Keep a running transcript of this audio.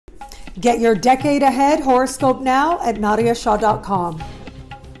Get your decade ahead horoscope now at NadiyaShah.com.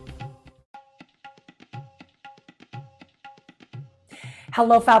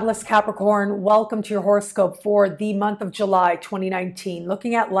 Hello, fabulous Capricorn. Welcome to your horoscope for the month of July 2019,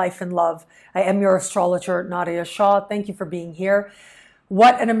 looking at life and love. I am your astrologer, Nadiya Shah. Thank you for being here.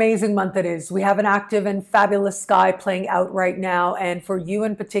 What an amazing month it is. We have an active and fabulous sky playing out right now. And for you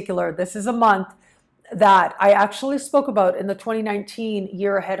in particular, this is a month that I actually spoke about in the 2019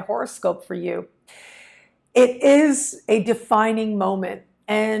 year ahead horoscope for you. It is a defining moment.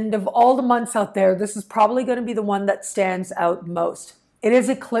 And of all the months out there, this is probably going to be the one that stands out most. It is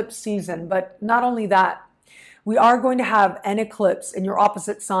eclipse season, but not only that, we are going to have an eclipse in your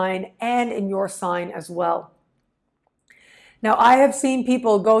opposite sign and in your sign as well. Now, I have seen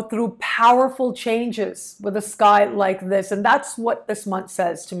people go through powerful changes with a sky like this, and that's what this month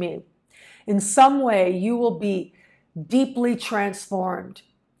says to me. In some way, you will be deeply transformed.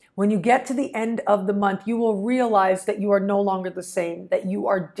 When you get to the end of the month, you will realize that you are no longer the same, that you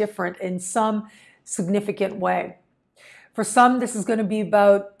are different in some significant way. For some, this is going to be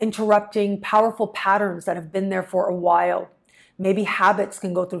about interrupting powerful patterns that have been there for a while. Maybe habits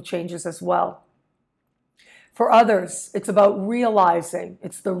can go through changes as well. For others, it's about realizing,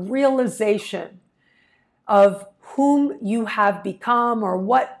 it's the realization of whom you have become or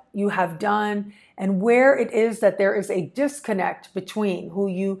what you have done, and where it is that there is a disconnect between who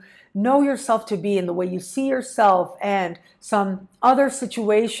you know yourself to be and the way you see yourself and some other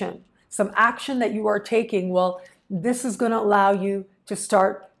situation, some action that you are taking. Well, this is going to allow you to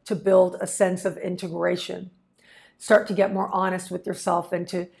start to build a sense of integration, start to get more honest with yourself, and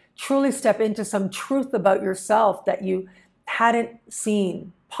to truly step into some truth about yourself that you hadn't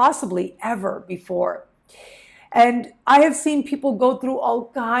seen possibly ever before. And I have seen people go through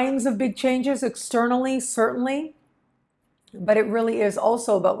all kinds of big changes externally, certainly, but it really is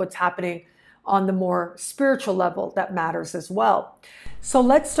also about what's happening on the more spiritual level that matters as well. So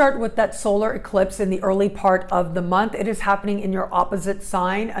let's start with that solar eclipse in the early part of the month. It is happening in your opposite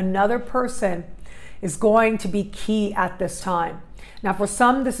sign. Another person is going to be key at this time. Now, for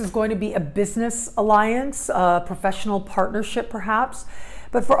some, this is going to be a business alliance, a professional partnership perhaps.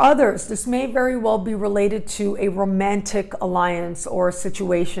 But for others, this may very well be related to a romantic alliance or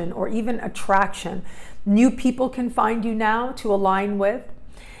situation or even attraction. New people can find you now to align with,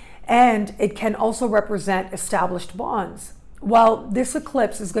 and it can also represent established bonds. Well, this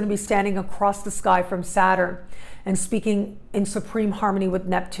eclipse is going to be standing across the sky from Saturn and speaking in supreme harmony with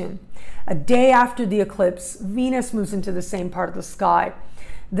Neptune. A day after the eclipse, Venus moves into the same part of the sky.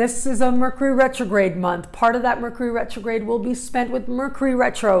 This is a Mercury retrograde month. Part of that Mercury retrograde will be spent with Mercury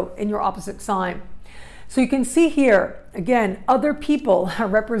retro in your opposite sign. So you can see here, again, other people are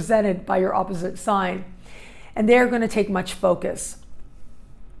represented by your opposite sign, and they're going to take much focus.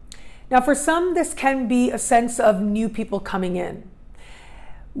 Now, for some, this can be a sense of new people coming in.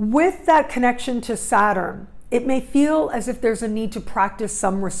 With that connection to Saturn, it may feel as if there's a need to practice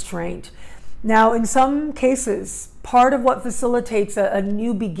some restraint. Now, in some cases, part of what facilitates a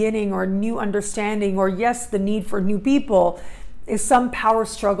new beginning or new understanding, or yes, the need for new people, is some power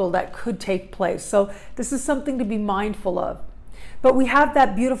struggle that could take place. So this is something to be mindful of. But we have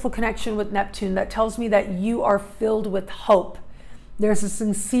that beautiful connection with Neptune that tells me that you are filled with hope. There's a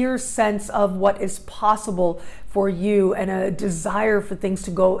sincere sense of what is possible for you and a desire for things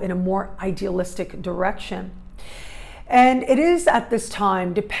to go in a more idealistic direction. And it is at this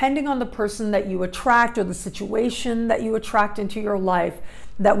time, depending on the person that you attract or the situation that you attract into your life,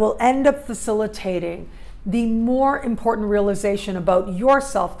 that will end up facilitating the more important realization about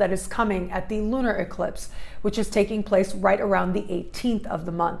yourself that is coming at the lunar eclipse, which is taking place right around the 18th of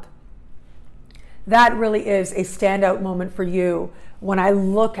the month. That really is a standout moment for you when I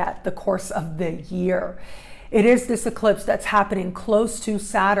look at the course of the year. It is this eclipse that's happening close to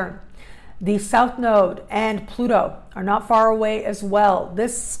Saturn. The South Node and Pluto are not far away as well.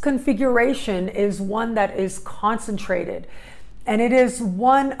 This configuration is one that is concentrated, and it is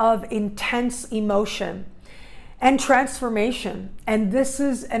one of intense emotion and transformation. And this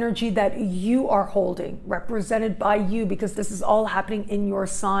is energy that you are holding, represented by you, because this is all happening in your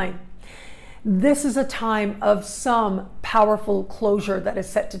sign. This is a time of some powerful closure that is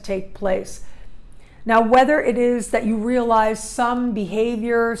set to take place. Now, whether it is that you realize some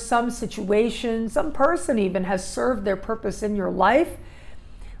behavior, some situation, some person even has served their purpose in your life,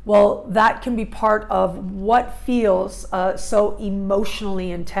 well, that can be part of what feels so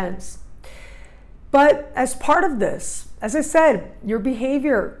emotionally intense. But as part of this, as I said, your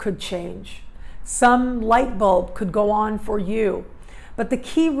behavior could change. Some light bulb could go on for you. But the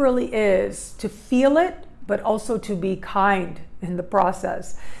key really is to feel it, but also to be kind in the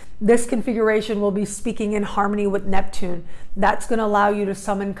process. This configuration will be speaking in harmony with Neptune. That's going to allow you to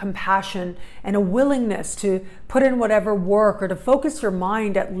summon compassion and a willingness to put in whatever work, or to focus your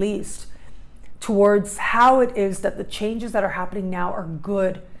mind at least towards how it is that the changes that are happening now are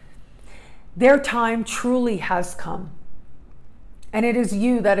good. Their time truly has come. And it is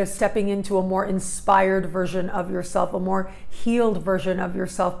you that is stepping into a more inspired version of yourself, a more healed version of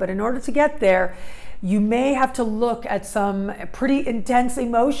yourself. But in order to get there, you may have to look at some pretty intense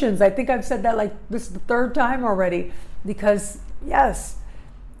emotions. I think I've said that like this is the third time already, because yes,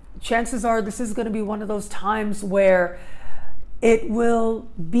 chances are this is going to be one of those times where it will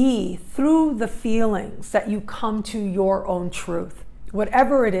be through the feelings that you come to your own truth.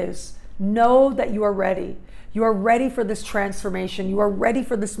 Whatever it is, know that you are ready. You are ready for this transformation. You are ready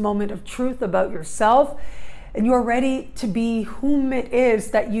for this moment of truth about yourself. And you are ready to be whom it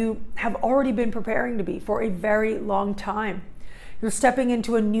is that you have already been preparing to be for a very long time. You're stepping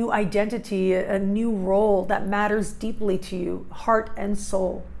into a new identity, a new role that matters deeply to you, heart and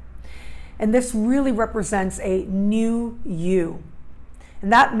soul. And this really represents a new you.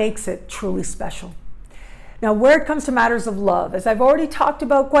 And that makes it truly special. Now, where it comes to matters of love, as I've already talked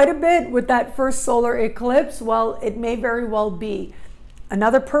about quite a bit with that first solar eclipse, well, it may very well be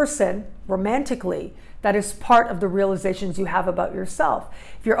another person romantically that is part of the realizations you have about yourself.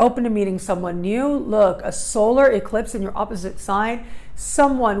 If you're open to meeting someone new, look, a solar eclipse in your opposite sign,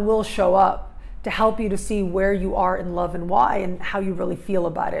 someone will show up to help you to see where you are in love and why, and how you really feel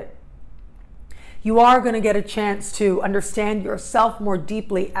about it. You are going to get a chance to understand yourself more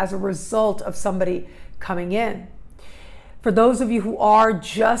deeply as a result of somebody coming in. For those of you who are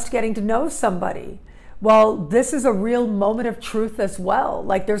just getting to know somebody, well, this is a real moment of truth as well.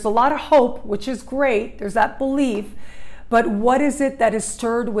 Like, there's a lot of hope, which is great. There's that belief. But what is it that is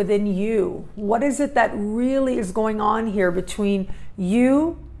stirred within you? What is it that really is going on here between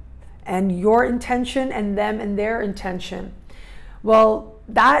you and your intention and them and their intention? Well,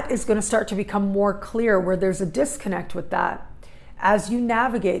 that is going to start to become more clear, where there's a disconnect with that as you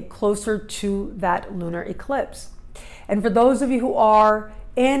navigate closer to that lunar eclipse. And for those of you who are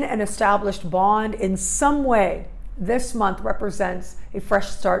in an established bond in some way, this month represents a fresh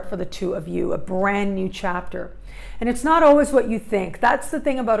start for the two of you, a brand new chapter. And it's not always what you think. That's the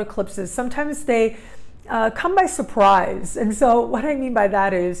thing about eclipses. Sometimes they come by surprise. And so what I mean by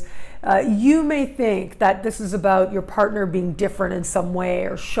that is you may think that this is about your partner being different in some way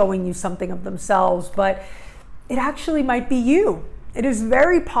or showing you something of themselves, but it actually might be you. It is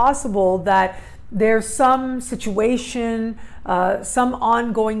very possible that there's some situation, some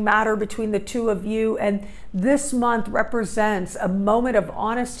ongoing matter between the two of you, and this month represents a moment of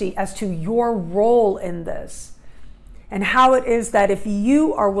honesty as to your role in this, and how it is that if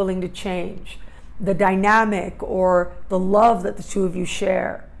you are willing to change, the dynamic or the love that the two of you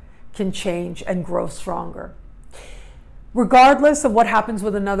share can change and grow stronger. Regardless of what happens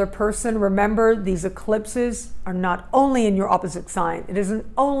with another person, remember, these eclipses are not only in your opposite sign. It isn't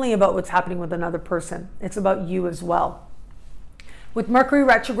only about what's happening with another person. It's about you as well. With Mercury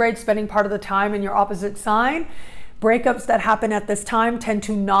retrograde spending part of the time in your opposite sign, breakups that happen at this time tend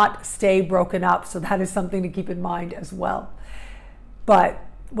to not stay broken up. So that is something to keep in mind as well. But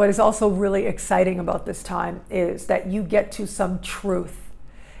what is also really exciting about this time is that you get to some truth.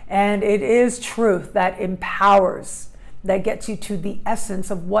 And it is truth that empowers, that gets you to the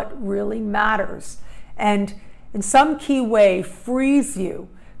essence of what really matters, and in some key way frees you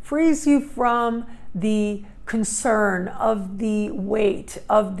from the concern of the weight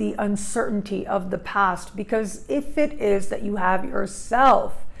of the uncertainty of the past. Because if it is that you have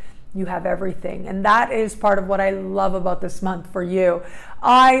yourself, you have everything. And that is part of what I love about this month for you.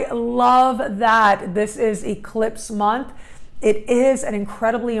 I love that this is eclipse month. It is an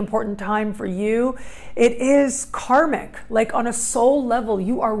incredibly important time for you. It is karmic. Like, on a soul level,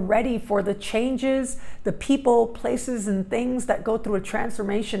 you are ready for the changes, the people, places, and things that go through a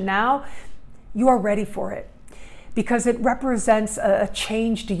transformation now. You are ready for it because it represents a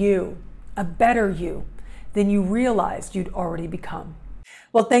changed you, a better you than you realized you'd already become.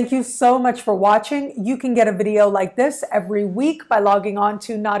 Well, thank you so much for watching. You can get a video like this every week by logging on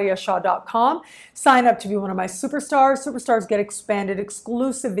to NadiyaShah.com. Sign up to be one of my superstars. Superstars get expanded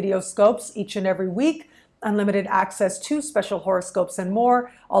exclusive video scopes each and every week, unlimited access to special horoscopes and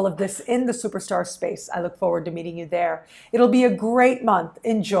more. All of this in the superstar space. I look forward to meeting you there. It'll be a great month.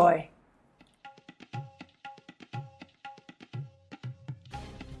 Enjoy.